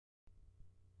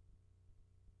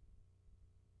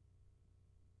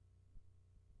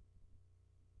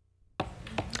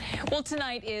Well,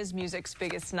 tonight is music's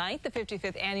biggest night, the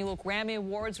 55th Annual Grammy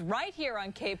Awards, right here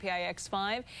on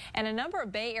KPIX5, and a number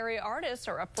of Bay Area artists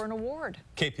are up for an award.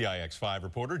 KPIX5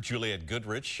 reporter Juliette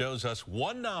Goodrich shows us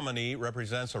one nominee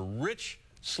represents a rich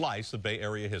slice of Bay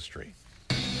Area history.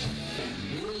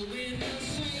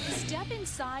 Step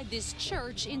inside this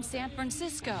church in San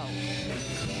Francisco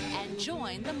and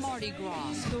join the Mardi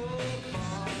Gras.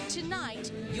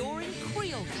 Tonight, you're in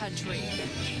Creole country.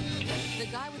 The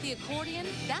guy with the accordion,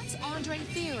 that's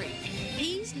Thierry.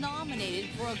 He's nominated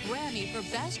for a Grammy for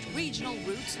Best Regional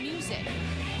Roots Music.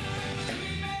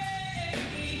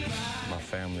 My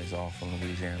family's all from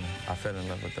Louisiana. I fell in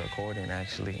love with the accordion,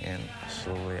 actually, and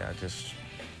slowly I just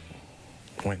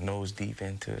went nose deep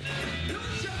into it.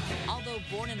 Although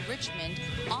born in Richmond,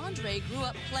 Andre grew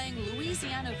up playing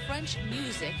Louisiana French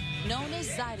music known as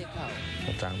Zydeco.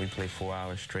 Sometimes we play 4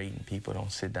 hours straight and people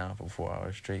don't sit down for 4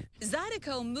 hours straight.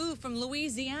 Zydeco moved from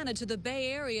Louisiana to the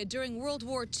Bay Area during World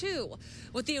War II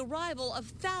with the arrival of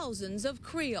thousands of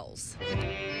Creoles.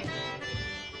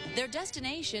 Their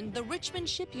destination, the Richmond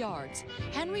shipyards.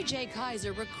 Henry J.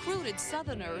 Kaiser recruited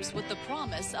Southerners with the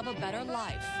promise of a better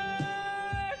life.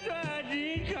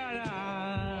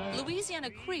 Louisiana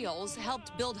Creoles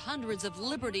helped build hundreds of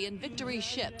Liberty and Victory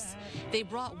ships. They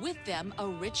brought with them a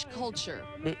rich culture.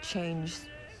 It changed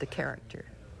the character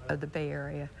of the Bay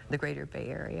Area, the greater Bay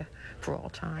Area, for all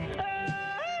time.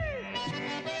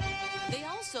 They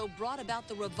also brought about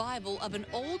the revival of an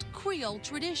old Creole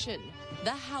tradition,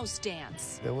 the house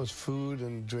dance. There was food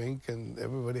and drink, and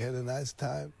everybody had a nice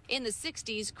time. In the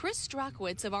 60s, Chris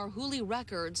Strachwitz of our Hooli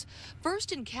Records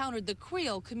first encountered the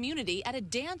Creole community at a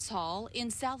dance hall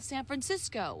in South San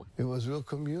Francisco. It was real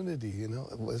community, you know,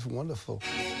 it was wonderful.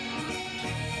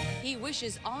 He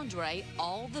wishes Andre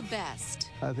all the best.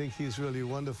 I think he's really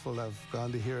wonderful. I've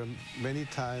gone to hear him many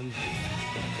times.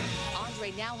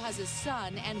 Andre now has a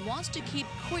son and wants to keep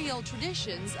Creole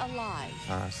traditions alive.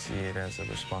 I see it as a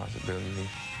responsibility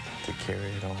to carry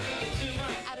it on.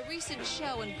 At a recent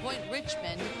show in Point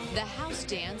Richmond, the house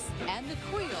dance and the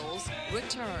Creoles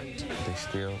returned. They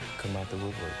still come out the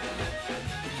woodwork.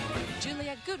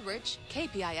 Juliette Goodrich,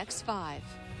 KPIX5.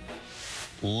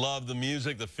 Love the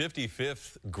music. The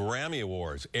 55th Grammy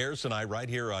Awards airs tonight right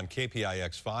here on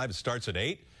KPIX5. It starts at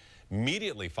 8.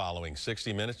 Immediately following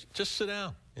 60 Minutes, just sit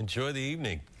down, enjoy the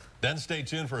evening. Then stay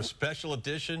tuned for a special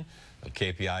edition of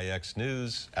KPIX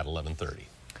News at 11:30.